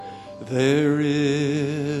There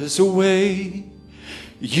is a way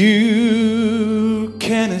you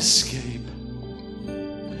can escape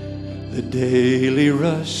the daily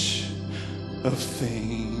rush of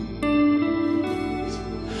things.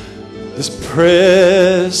 Just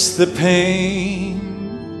press the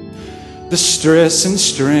pain, the stress and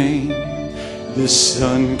strain this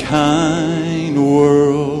unkind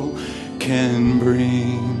world can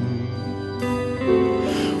bring.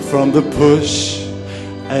 From the push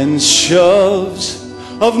and shoves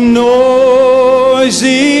of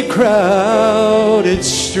noisy, crowded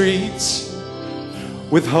streets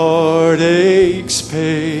with heartaches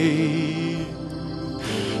paid,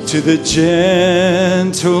 to the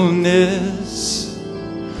gentleness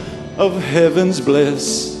of heaven's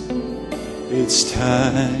bliss, it's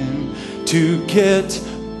time to get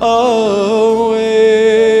away.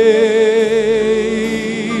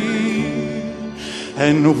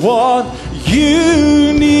 And what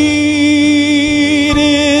you need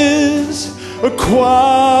is a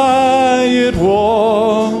quiet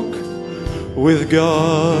walk with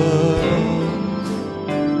God.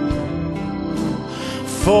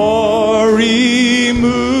 Far removed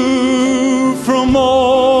from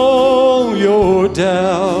all your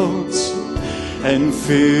doubts and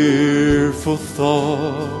fearful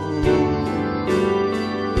thoughts,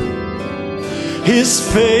 His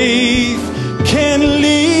faith can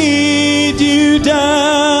lead you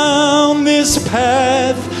down this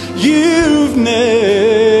path you've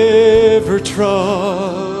never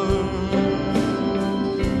trod.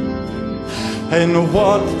 And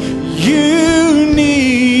what you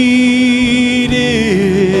need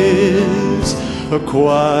is a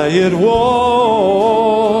quiet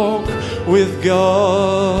walk with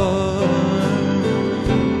God.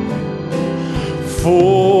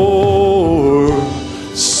 For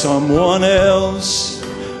someone else,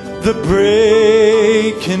 the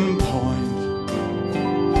breaking point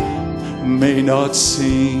may not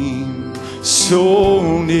seem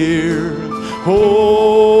so near.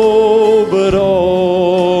 Oh, but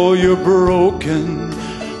all your broken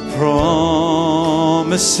promises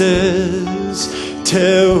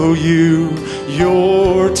tell you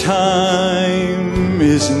your time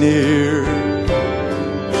is near.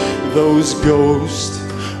 Those ghosts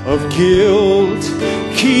of guilt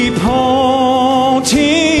keep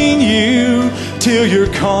haunting you till your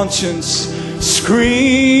conscience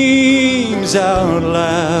screams out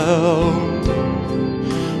loud.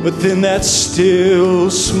 But then that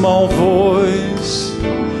still small voice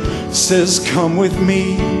says, come with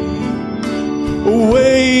me,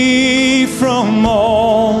 away from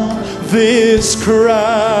all this crowd.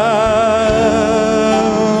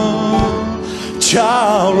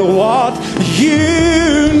 Child, what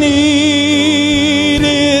you need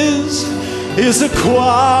is a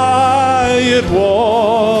quiet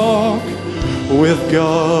walk with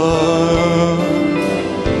God.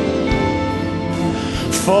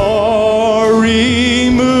 Far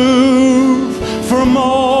removed from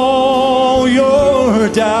all your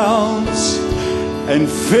doubts and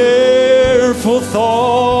fearful thoughts,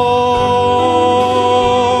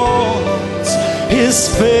 His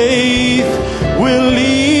faith will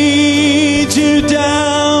lead you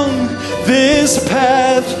down this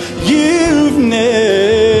path you've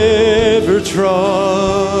never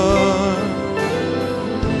trod.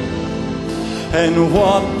 And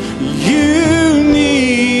what you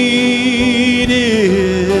need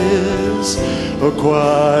is a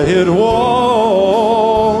quiet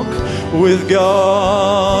walk with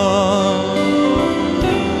God.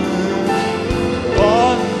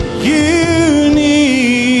 What you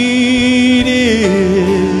need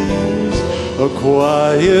is a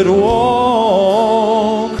quiet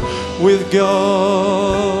walk with God.